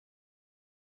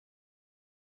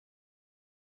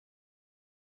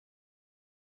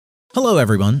Hello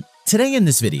everyone! Today in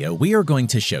this video, we are going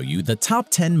to show you the top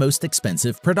 10 most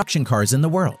expensive production cars in the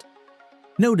world.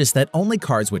 Notice that only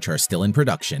cars which are still in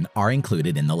production are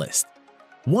included in the list.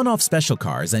 One-off special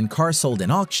cars and cars sold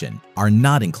in auction are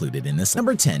not included in this.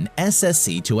 Number 10.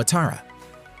 SSC Tuatara.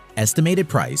 Estimated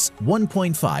price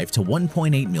 $1.5 to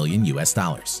 $1.8 million US.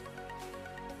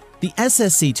 The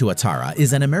SSC Tuatara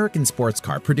is an American sports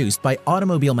car produced by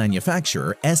automobile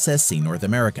manufacturer SSC North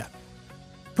America.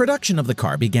 Production of the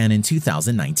car began in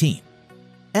 2019.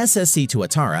 SSC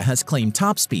Tuatara has claimed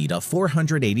top speed of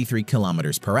 483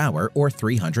 km per hour or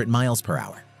 300 miles per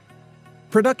hour.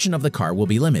 Production of the car will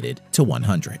be limited to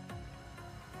 100.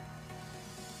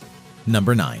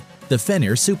 Number 9. The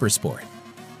Fenrir Supersport.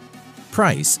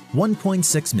 Price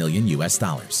 $1.6 million US.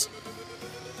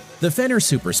 The Fenrir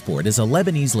Supersport is a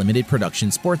Lebanese limited production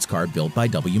sports car built by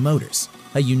W Motors,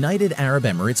 a United Arab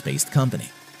Emirates-based company.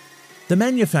 The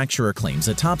manufacturer claims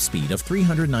a top speed of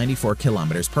 394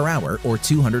 km per hour or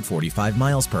 245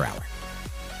 miles per hour.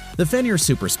 The Fenrir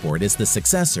Supersport is the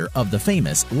successor of the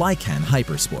famous Lykan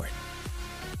Hypersport.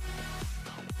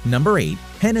 Number 8.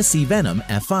 Hennessy Venom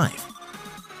F5.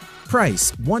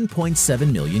 Price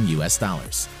 $1.7 million US.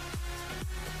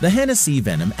 The Hennessy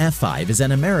Venom F5 is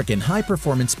an American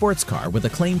high-performance sports car with a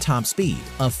claimed top speed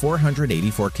of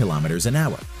 484 km an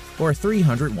hour or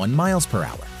 301 miles per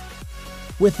hour.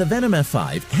 With the Venom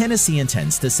F5, Hennessy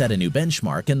intends to set a new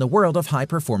benchmark in the world of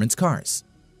high-performance cars.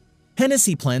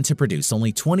 Hennessy planned to produce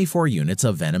only 24 units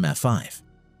of Venom F5.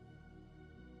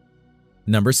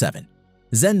 Number 7.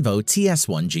 Zenvo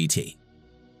TS1 GT.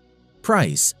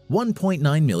 Price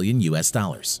 $1.9 million US.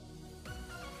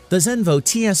 The Zenvo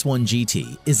TS1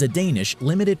 GT is a Danish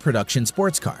limited production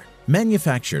sports car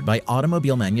manufactured by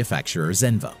automobile manufacturer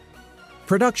Zenvo.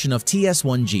 Production of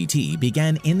TS1 GT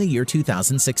began in the year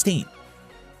 2016.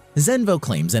 Zenvo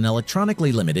claims an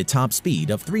electronically limited top speed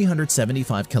of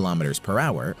 375 km per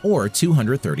hour or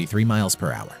 233 miles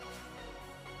per hour.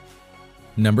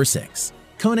 Number 6.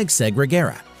 Koenigsegg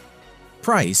Regera.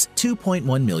 Price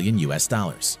 $2.1 million US.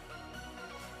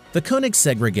 The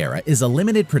Koenigsegg Regera is a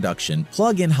limited production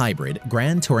plug-in hybrid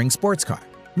grand touring sports car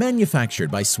manufactured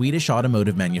by Swedish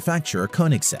automotive manufacturer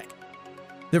Koenigsegg.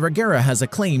 The Regera has a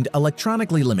claimed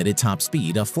electronically limited top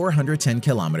speed of 410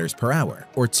 km per hour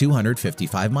or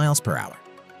 255 miles per hour.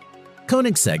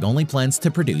 Koenigsegg only plans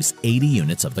to produce 80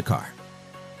 units of the car.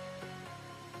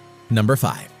 Number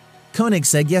 5.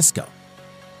 Koenigsegg Jesko.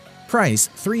 Price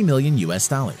 $3 million US.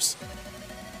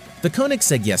 The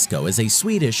Koenigsegg Jesko is a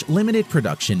Swedish limited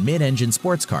production mid-engine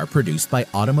sports car produced by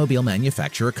automobile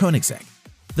manufacturer Koenigsegg.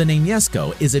 The name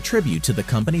Jesko is a tribute to the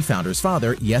company founder's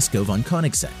father, Jesko von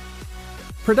Koenigsegg.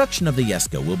 Production of the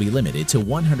Jesko will be limited to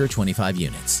 125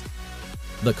 units.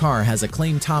 The car has a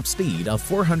claimed top speed of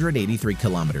 483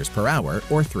 km per hour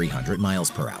or 300 miles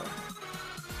per hour.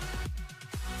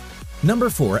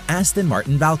 Number 4. Aston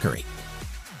Martin Valkyrie.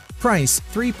 Price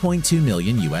 $3.2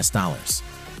 million US.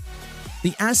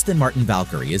 The Aston Martin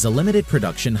Valkyrie is a limited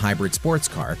production hybrid sports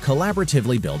car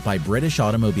collaboratively built by British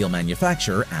automobile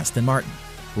manufacturer Aston Martin,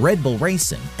 Red Bull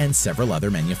Racing, and several other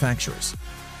manufacturers.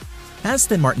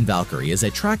 Aston Martin Valkyrie is a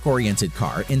track-oriented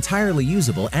car entirely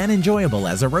usable and enjoyable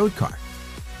as a road car.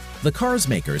 The car's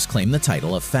makers claim the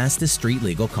title of fastest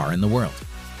street-legal car in the world.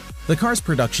 The car's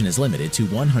production is limited to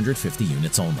 150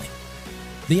 units only.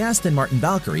 The Aston Martin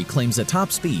Valkyrie claims a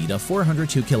top speed of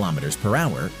 402 km per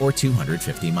hour or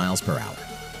 250 miles per hour.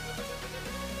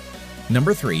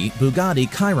 Number 3. Bugatti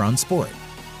Chiron Sport.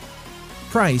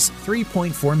 Price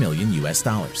 $3.4 million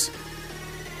US.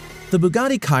 The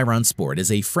Bugatti Chiron Sport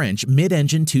is a French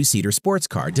mid-engine two-seater sports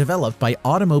car developed by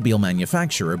automobile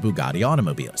manufacturer Bugatti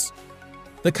Automobiles.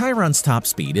 The Chiron's top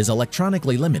speed is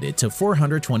electronically limited to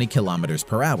 420 km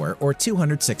per hour or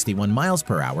 261 miles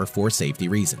per hour for safety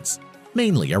reasons,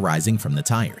 mainly arising from the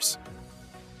tires.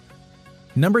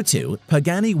 Number 2.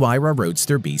 Pagani Huayra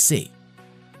Roadster BC.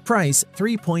 Price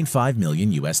 $3.5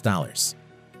 million US.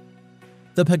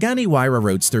 The Pagani Huayra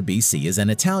Roadster BC is an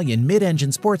Italian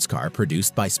mid-engine sports car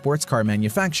produced by sports car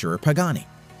manufacturer Pagani.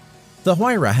 The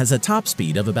Huayra has a top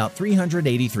speed of about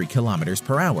 383 km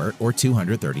per hour or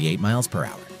 238 miles per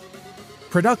hour.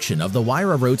 Production of the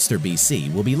Huayra Roadster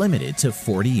BC will be limited to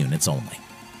 40 units only.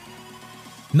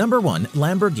 Number 1.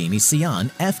 Lamborghini Sian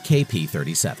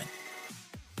FKP37.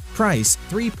 Price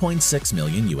 $3.6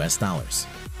 million US.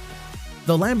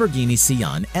 The Lamborghini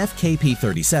Sian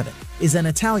FKP37 is an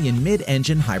Italian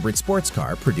mid-engine hybrid sports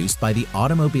car produced by the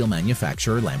automobile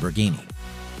manufacturer Lamborghini.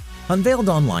 Unveiled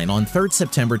online on 3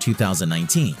 September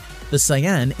 2019, the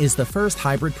Sian is the first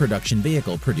hybrid production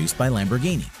vehicle produced by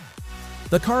Lamborghini.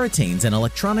 The car attains an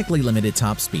electronically limited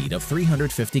top speed of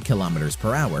 350 km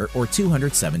per hour or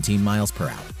 217 miles per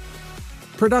hour.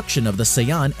 Production of the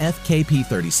Scion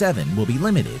FKP37 will be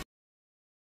limited